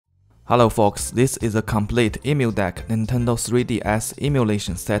Hello folks, this is a complete EmuDeck Nintendo 3DS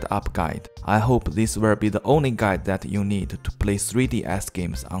emulation setup guide. I hope this will be the only guide that you need to play 3DS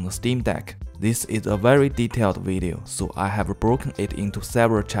games on the Steam Deck. This is a very detailed video, so I have broken it into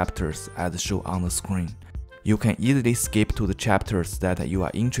several chapters as shown on the screen. You can easily skip to the chapters that you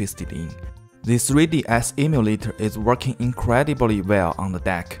are interested in. The 3DS emulator is working incredibly well on the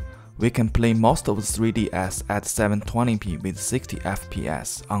deck. We can play most of the 3DS at 720p with 60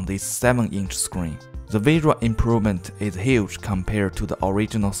 FPS on this 7-inch screen. The visual improvement is huge compared to the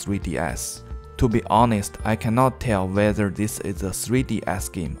original 3DS. To be honest, I cannot tell whether this is a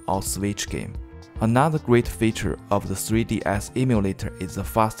 3DS game or Switch game. Another great feature of the 3DS emulator is the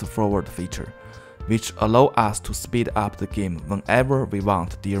fast forward feature, which allows us to speed up the game whenever we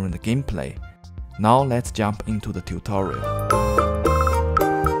want during the gameplay. Now let's jump into the tutorial.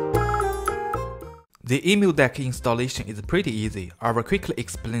 The EmuDeck installation is pretty easy. I will quickly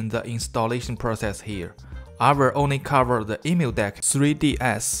explain the installation process here. I will only cover the EmuDeck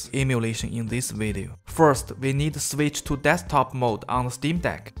 3DS emulation in this video. First, we need to switch to desktop mode on the Steam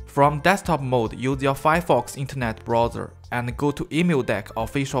Deck. From desktop mode, use your Firefox internet browser and go to EmuDeck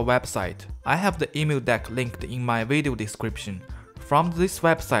official website. I have the EmuDeck linked in my video description. From this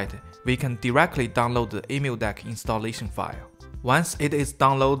website, we can directly download the EmuDeck installation file. Once it is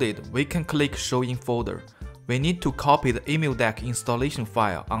downloaded, we can click Show in Folder. We need to copy the EmuDeck installation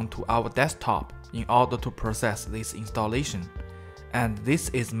file onto our desktop in order to process this installation, and this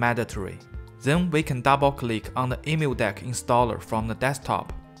is mandatory. Then we can double-click on the EmuDeck installer from the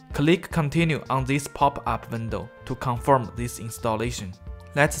desktop. Click Continue on this pop-up window to confirm this installation.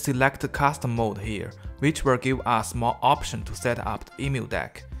 Let's select Custom Mode here, which will give us more options to set up the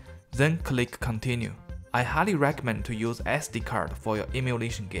EmuDeck. Then click Continue. I highly recommend to use SD card for your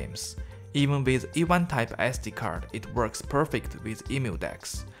emulation games. Even with E1 type SD card, it works perfect with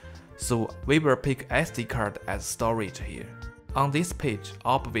EmuDecks. So we will pick SD card as storage here. On this page,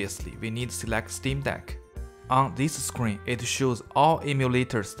 obviously we need to select Steam Deck. On this screen, it shows all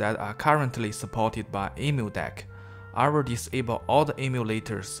emulators that are currently supported by EmuDeck. I will disable all the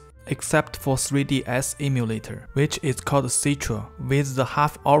emulators except for 3DS emulator, which is called Citra with the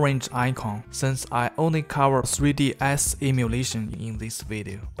half orange icon, since I only cover 3DS emulation in this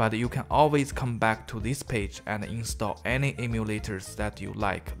video. But you can always come back to this page and install any emulators that you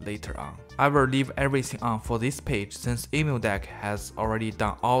like later on. I will leave everything on for this page since EmuDeck has already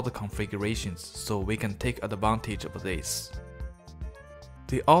done all the configurations, so we can take advantage of this.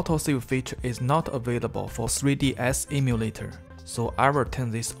 The autosave feature is not available for 3DS emulator, so I will turn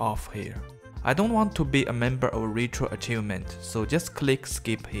this off here. I don't want to be a member of Retro Achievement, so just click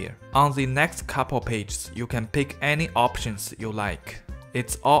Skip here. On the next couple pages, you can pick any options you like.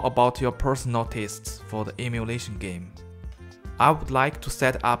 It's all about your personal tastes for the emulation game. I would like to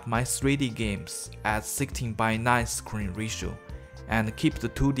set up my 3D games at 16:9 screen ratio and keep the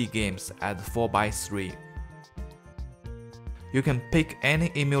 2D games at 4:3. You can pick any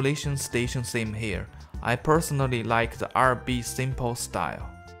emulation station theme here. I personally like the RB simple style.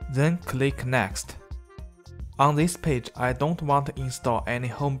 Then click Next. On this page, I don't want to install any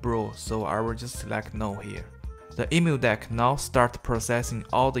homebrew, so I will just select No here. The EmuDeck now start processing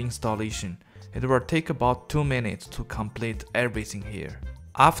all the installation. It will take about 2 minutes to complete everything here.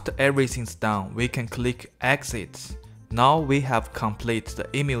 After everything's done, we can click Exit. Now we have completed the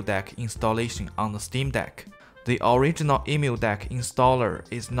EmuDeck installation on the Steam Deck. The original EmuDeck installer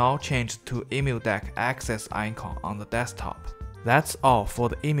is now changed to EmuDeck Access icon on the desktop. That's all for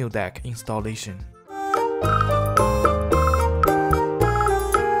the EmuDeck installation.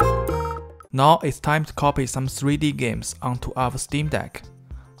 Now it's time to copy some 3D games onto our Steam Deck.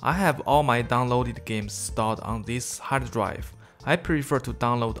 I have all my downloaded games stored on this hard drive. I prefer to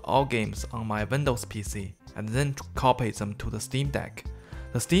download all games on my Windows PC and then copy them to the Steam Deck.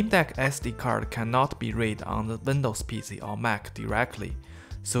 The Steam Deck SD card cannot be read on the Windows PC or Mac directly,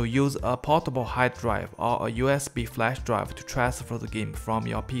 so use a portable hard drive or a USB flash drive to transfer the game from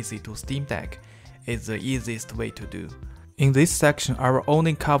your PC to Steam Deck. It's the easiest way to do. In this section, I will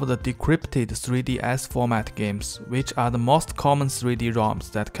only cover the decrypted 3DS format games, which are the most common 3D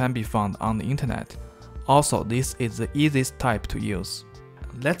ROMs that can be found on the internet. Also, this is the easiest type to use.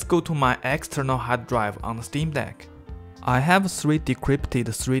 Let's go to my external hard drive on the Steam Deck. I have 3 decrypted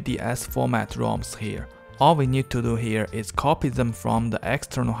 3DS format ROMs here. All we need to do here is copy them from the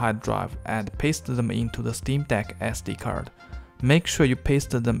external hard drive and paste them into the Steam Deck SD card. Make sure you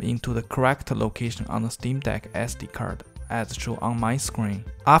paste them into the correct location on the Steam Deck SD card, as shown on my screen.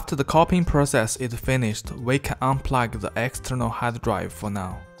 After the copying process is finished, we can unplug the external hard drive for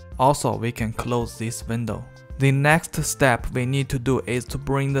now. Also, we can close this window. The next step we need to do is to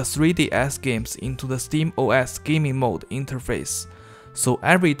bring the 3DS games into the SteamOS gaming mode interface. So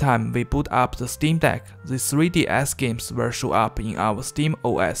every time we boot up the Steam Deck, the 3DS games will show up in our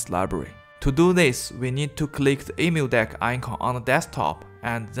SteamOS library. To do this, we need to click the EmuDeck icon on the desktop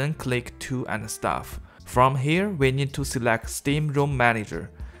and then click Tool and Stuff. From here, we need to select Steam ROM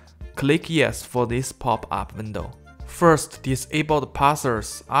Manager. Click Yes for this pop-up window. First, disable the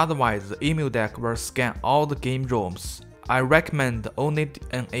parsers, otherwise the EmuDeck will scan all the game ROMs. I recommend only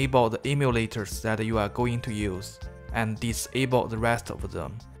enable the emulators that you are going to use, and disable the rest of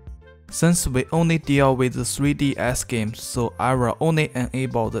them. Since we only deal with the 3DS games, so I will only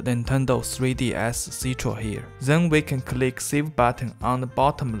enable the Nintendo 3DS Citra here. Then we can click Save button on the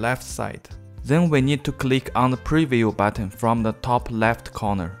bottom left side. Then we need to click on the Preview button from the top left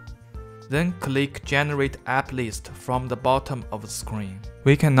corner. Then click Generate App List from the bottom of the screen.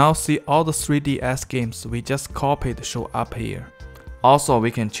 We can now see all the 3DS games we just copied show up here. Also, we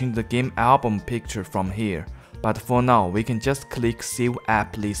can change the game album picture from here, but for now we can just click Save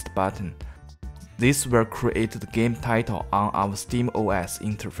App List button. This will create the game title on our SteamOS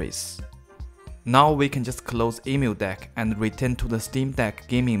interface. Now we can just close EmuDeck and return to the Steam Deck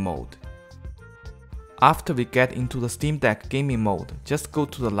gaming mode. After we get into the Steam Deck gaming mode, just go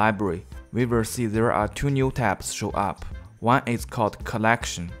to the library. We will see there are two new tabs show up. One is called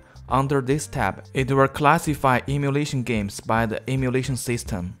Collection. Under this tab, it will classify emulation games by the emulation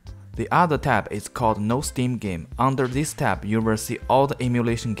system. The other tab is called No Steam Game. Under this tab, you will see all the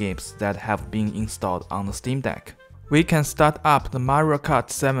emulation games that have been installed on the Steam Deck. We can start up the Mario Kart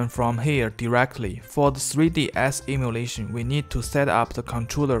 7 from here directly. For the 3DS emulation, we need to set up the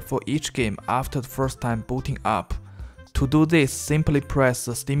controller for each game after the first time booting up. To do this, simply press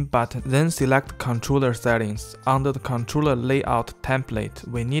the Steam button, then select Controller Settings. Under the Controller Layout template,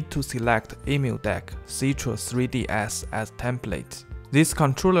 we need to select EmuDeck Citra 3DS as template. This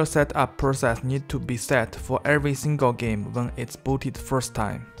controller setup process needs to be set for every single game when it's booted first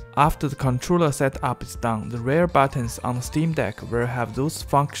time. After the controller setup is done, the rear buttons on the Steam Deck will have those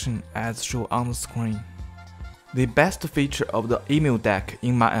functions as shown on the screen. The best feature of the EmuDeck,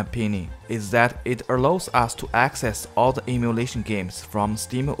 in my opinion, is that it allows us to access all the emulation games from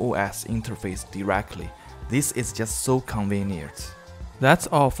SteamOS interface directly. This is just so convenient. That's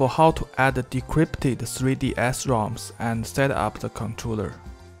all for how to add the decrypted 3DS ROMs and set up the controller.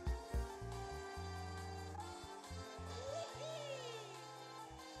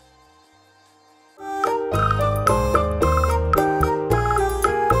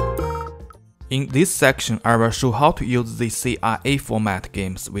 In this section, I will show how to use the CRA format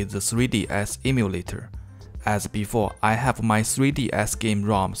games with the 3DS emulator. As before, I have my 3DS game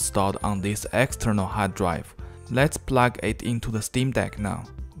ROM stored on this external hard drive. Let's plug it into the Steam Deck now.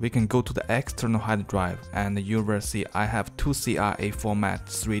 We can go to the external hard drive and you will see I have two CRA format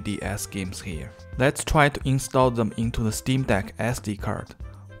 3DS games here. Let's try to install them into the Steam Deck SD card.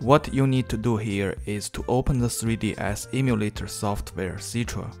 What you need to do here is to open the 3DS emulator software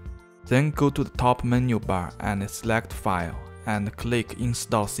Citra. Then go to the top menu bar and select File and click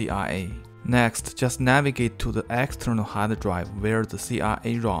Install CRA. Next, just navigate to the external hard drive where the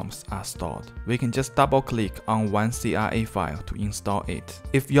CRA ROMs are stored. We can just double click on one CRA file to install it.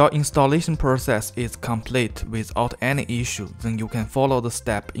 If your installation process is complete without any issue, then you can follow the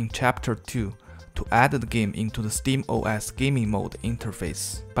step in Chapter 2 to add the game into the SteamOS gaming mode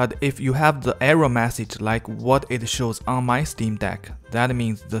interface. But if you have the error message like what it shows on my Steam Deck, that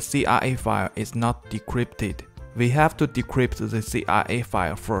means the CRA file is not decrypted. We have to decrypt the CRA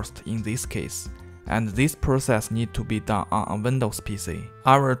file first in this case, and this process needs to be done on a Windows PC.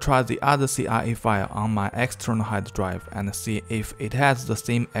 I will try the other CRA file on my external hard drive and see if it has the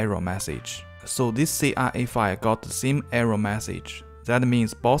same error message. So this CRA file got the same error message. That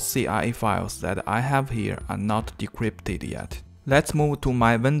means both CRA files that I have here are not decrypted yet. Let's move to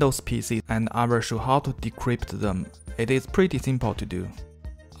my Windows PC and I will show how to decrypt them. It is pretty simple to do.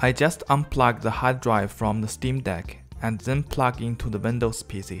 I just unplug the hard drive from the Steam Deck and then plug into the Windows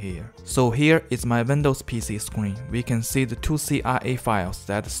PC here. So here is my Windows PC screen. We can see the two CRA files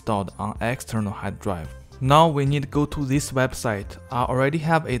that are stored on external hard drive. Now we need to go to this website. I already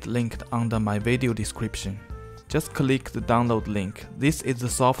have it linked under my video description. Just click the download link. This is the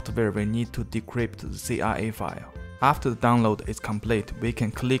software we need to decrypt the CRA file. After the download is complete, we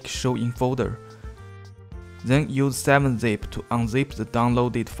can click Show in Folder. Then use 7-zip to unzip the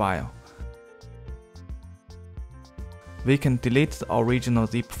downloaded file. We can delete the original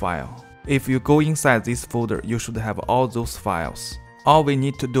zip file. If you go inside this folder, you should have all those files. All we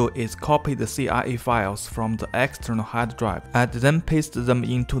need to do is copy the CRA files from the external hard drive and then paste them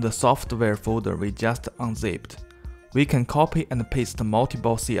into the software folder we just unzipped. We can copy and paste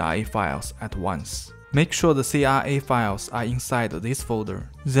multiple CRA files at once. Make sure the CRA files are inside this folder.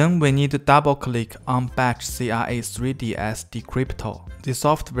 Then we need to double-click on Batch CRA 3DS Decryptor. The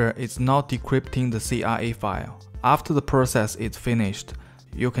software is now decrypting the CRA file. After the process is finished,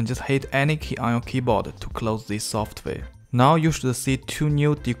 you can just hit any key on your keyboard to close this software. Now you should see two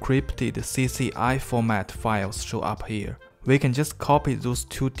new decrypted CCI format files show up here. We can just copy those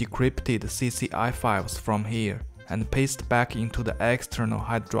two decrypted CCI files from here and paste back into the external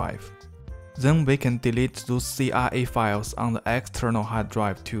hard drive. Then we can delete those CRA files on the external hard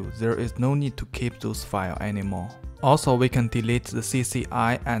drive too. There is no need to keep those files anymore. Also, we can delete the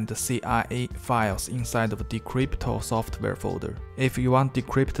CCI and the CRA files inside of the Decryptor software folder. If you want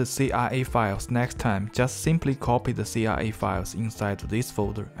decrypted CRA files next time, just simply copy the CRA files inside this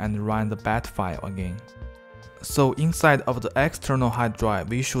folder and run the bat file again. So inside of the external hard drive,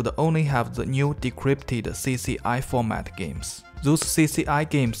 we should only have the new decrypted CCI format games. Those CCI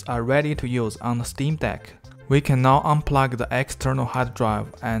games are ready to use on the Steam Deck. We can now unplug the external hard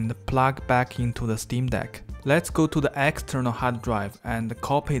drive and plug back into the Steam Deck. Let's go to the external hard drive and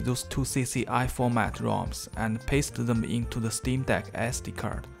copy those two CCI format ROMs and paste them into the Steam Deck SD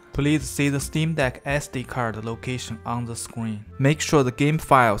card. Please see the Steam Deck SD card location on the screen. Make sure the game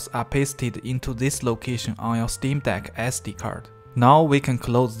files are pasted into this location on your Steam Deck SD card. Now we can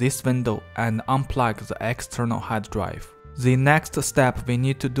close this window and unplug the external hard drive. The next step we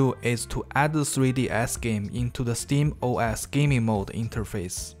need to do is to add the 3DS game into the Steam OS gaming mode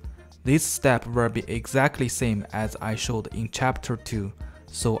interface. This step will be exactly same as I showed in Chapter 2,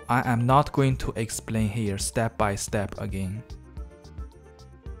 so I am not going to explain here step by step again.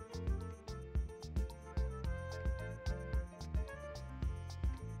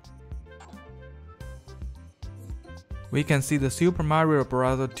 We can see the Super Mario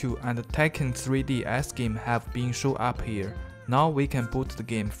Bros. 2 and the Tekken 3DS game have been shown up here. Now we can boot the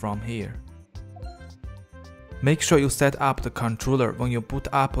game from here. Make sure you set up the controller when you boot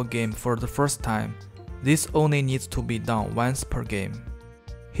up a game for the first time. This only needs to be done once per game.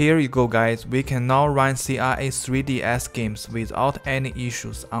 Here you go guys, we can now run CRA 3DS games without any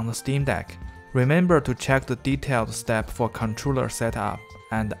issues on the Steam Deck. Remember to check the detailed step for controller setup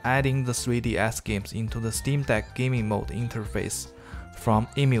and adding the 3DS games into the Steam Deck gaming mode interface from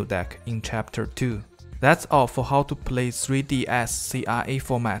EmuDeck in Chapter 2. That's all for how to play 3DS CRA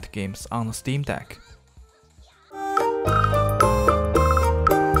format games on the Steam Deck.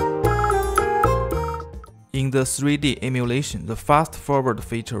 In the 3D emulation, the fast forward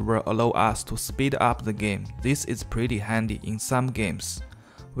feature will allow us to speed up the game. This is pretty handy in some games.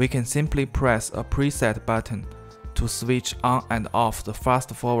 We can simply press a preset button to switch on and off the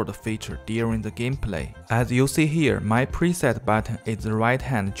fast forward feature during the gameplay. As you see here, my preset button is the right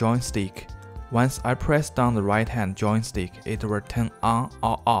hand joystick. Once I press down the right hand joystick, it will turn on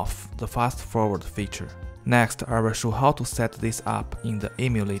or off the fast forward feature. Next, I will show how to set this up in the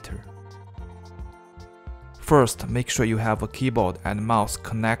emulator. First, make sure you have a keyboard and mouse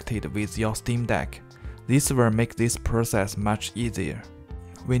connected with your Steam Deck. This will make this process much easier.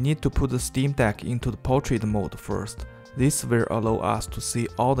 We need to put the Steam Deck into the portrait mode first. This will allow us to see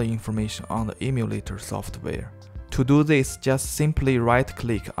all the information on the emulator software. To do this, just simply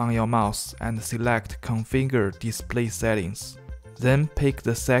right-click on your mouse and select Configure Display Settings. Then pick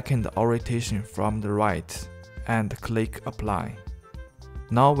the second orientation from the right and click Apply.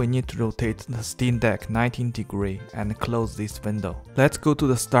 Now we need to rotate the Steam Deck 90 degrees and close this window. Let's go to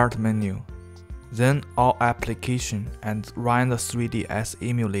the Start menu. Then All Application and run the 3DS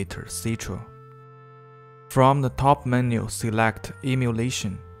emulator Citra. From the top menu, select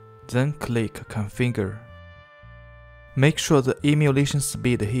Emulation, then click Configure. Make sure the emulation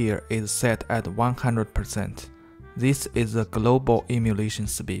speed here is set at 100%. This is the global emulation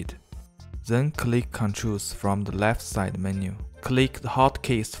speed. Then click Controls from the left side menu. Click the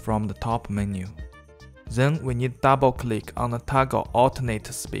hotkeys from the top menu. Then we need double click on the toggle alternate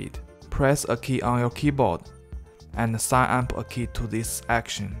speed. Press a key on your keyboard and assign up a key to this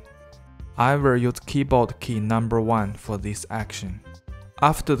action. I will use keyboard key number 1 for this action.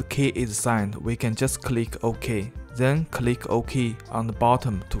 After the key is assigned, we can just click OK, then click OK on the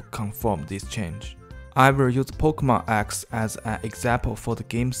bottom to confirm this change. I will use Pokemon X as an example for the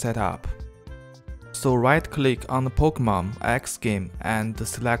game setup. So right click on the Pokemon X game and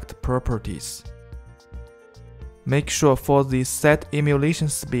select Properties. Make sure for the set emulation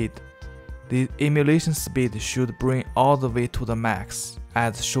speed, the emulation speed should bring all the way to the max,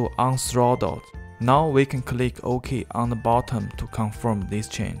 as shown on throttle. Now we can click OK on the bottom to confirm this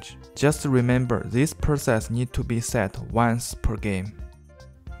change. Just remember, this process needs to be set once per game.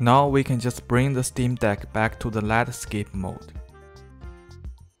 Now we can just bring the Steam Deck back to the landscape mode.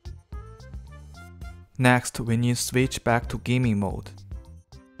 Next, we need to switch back to gaming mode.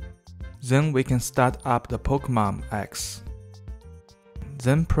 Then we can start up the Pokemon X.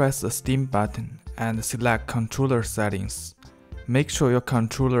 Then press the Steam button and select controller settings. Make sure your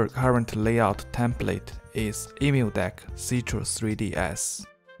controller current layout template is EmuDeck Citra 3DS.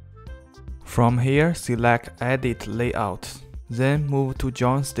 From here, select Edit Layout. Then move to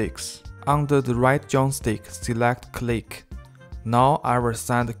joysticks. Under the right joystick, select Click. Now I will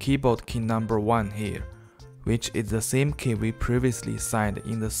assign the keyboard key number 1 here, which is the same key we previously assigned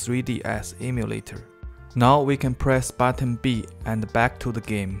in the 3DS emulator. Now we can press button B and back to the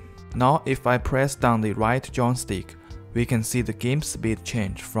game. Now if I press down the right joystick, we can see the game speed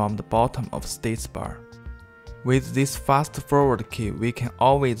change from the bottom of status bar. With this fast forward key, we can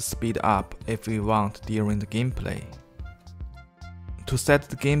always speed up if we want during the gameplay. To set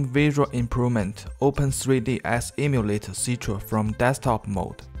the game visual improvement, open 3DS Emulator Citra from desktop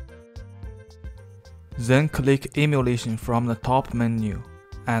mode. Then click Emulation from the top menu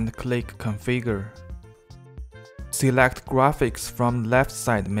and click Configure. Select Graphics from left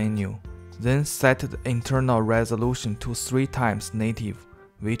side menu. Then set the internal resolution to 3 times native,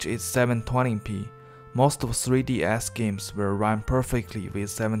 which is 720p. Most of 3DS games will run perfectly with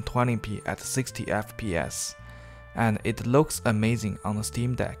 720p at 60 FPS, and it looks amazing on the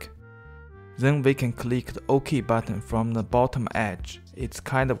Steam Deck. Then we can click the OK button from the bottom edge. It's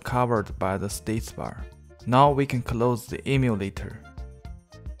kind of covered by the status bar. Now we can close the emulator.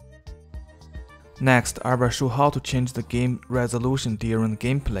 Next, I will show how to change the game resolution during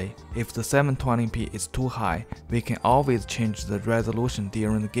gameplay. If the 720p is too high, we can always change the resolution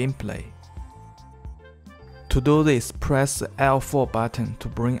during the gameplay. To do this, press the L4 button to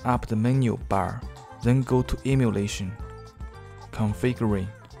bring up the menu bar. Then go to Emulation, Configuring,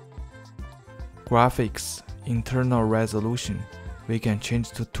 Graphics, Internal Resolution. We can change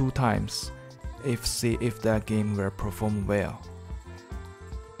to 2 times, see if that game will perform well.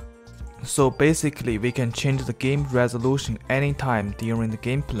 So basically, we can change the game resolution anytime during the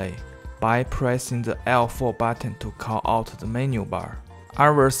gameplay by pressing the L4 button to call out the menu bar.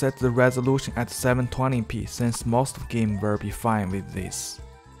 I will set the resolution at 720p since most of the game will be fine with this.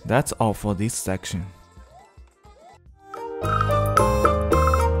 That's all for this section.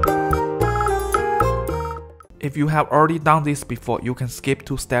 If you have already done this before, you can skip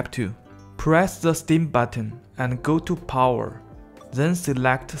to step 2. Press the Steam button and go to Power. Then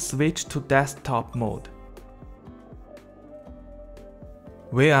select Switch to Desktop mode.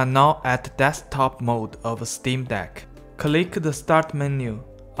 We are now at Desktop mode of Steam Deck. Click the Start menu.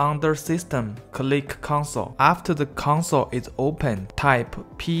 Under System, click Console. After the console is opened, type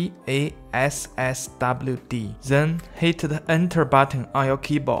PASSWD. Then hit the Enter button on your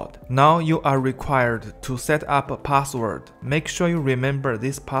keyboard. Now you are required to set up a password. Make sure you remember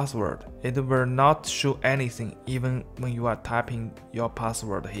this password. It will not show anything even when you are typing your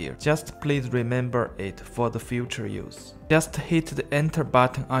password here. Just please remember it for the future use. Just hit the Enter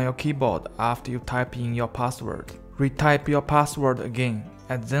button on your keyboard after you type in your password. Retype your password again,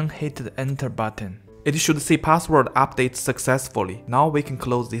 and then hit the Enter button. It should say password update successfully. Now we can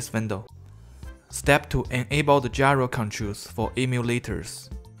close this window. Step 2. Enable the gyro controls for emulators.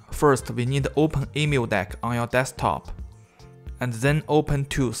 First, we need to open EmuDeck on your desktop, and then open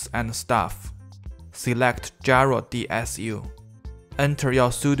Tools and Stuff. Select Gyro DSU. Enter your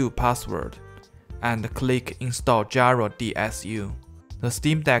sudo password, and click Install Gyro DSU. The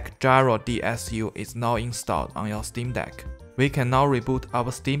Steam Deck Gyro DSU is now installed on your Steam Deck. We can now reboot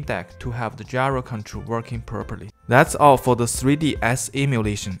our Steam Deck to have the gyro control working properly. That's all for the 3DS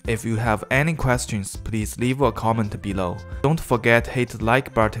emulation. If you have any questions, please leave a comment below. Don't forget to hit the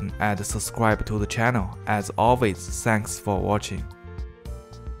like button and subscribe to the channel. As always, thanks for watching.